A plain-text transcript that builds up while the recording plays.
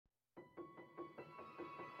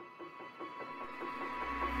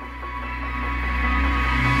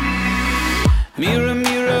Mirror,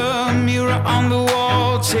 mirror, mirror on the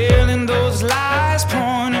wall, telling those lies,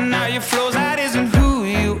 pointing out your flaws. That isn't who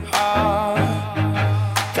you are.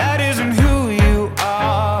 That isn't who you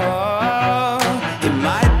are. It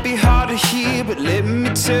might be hard to hear, but let me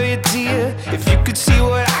tell you, dear, if you could see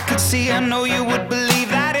what I could see, I know you would believe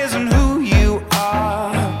that isn't who you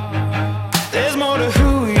are. There's more to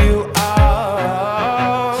who you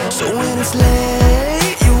are. So when it's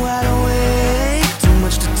late, you're wide awake, too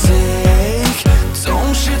much to take.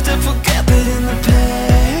 Don't shift and forget that in the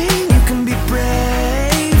pain you can be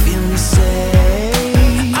brave, hear me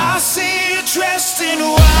say, I see you dressed in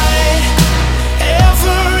white,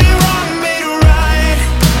 every wrong made right.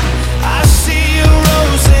 I see a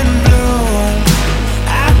rose in bloom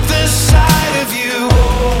at the sight of you.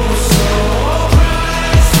 Oh, so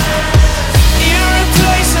priceless,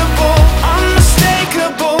 irreplaceable,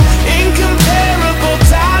 unmistakable, incomparable,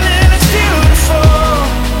 darling, it's beautiful.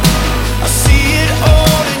 I see it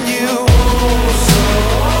all in you. Oh, so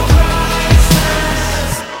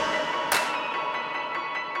priceless.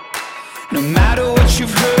 No matter what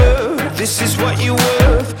you've heard, this is what you're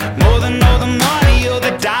worth. More than all the money or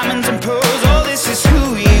the diamonds and pearls. Oh, this is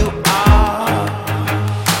who you are.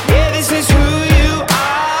 Yeah, this is who you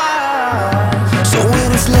are. So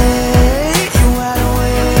when it's late, you're wide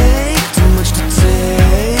awake, too much to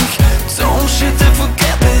take. Don't shift and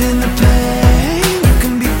forget that in the pain you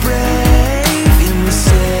can be brave, hear me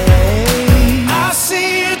say, I see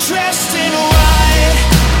you dressed in white,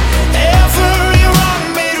 every wrong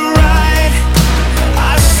made right.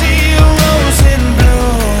 I see a rose in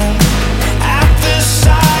bloom at the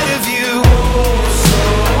sight of you. Oh, so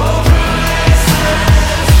priceless,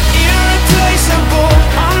 irreplaceable,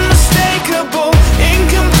 unmistakable,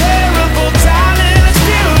 incomparable, darling, it's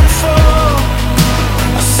beautiful.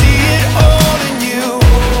 I see it all in you.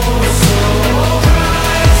 Oh, so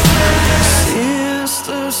priceless.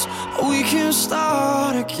 Sisters, we can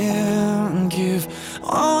start again. Give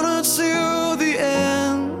honor to the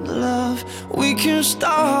end, love. We can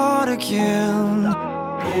start again.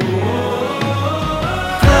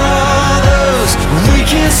 Brothers, we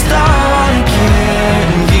can start again.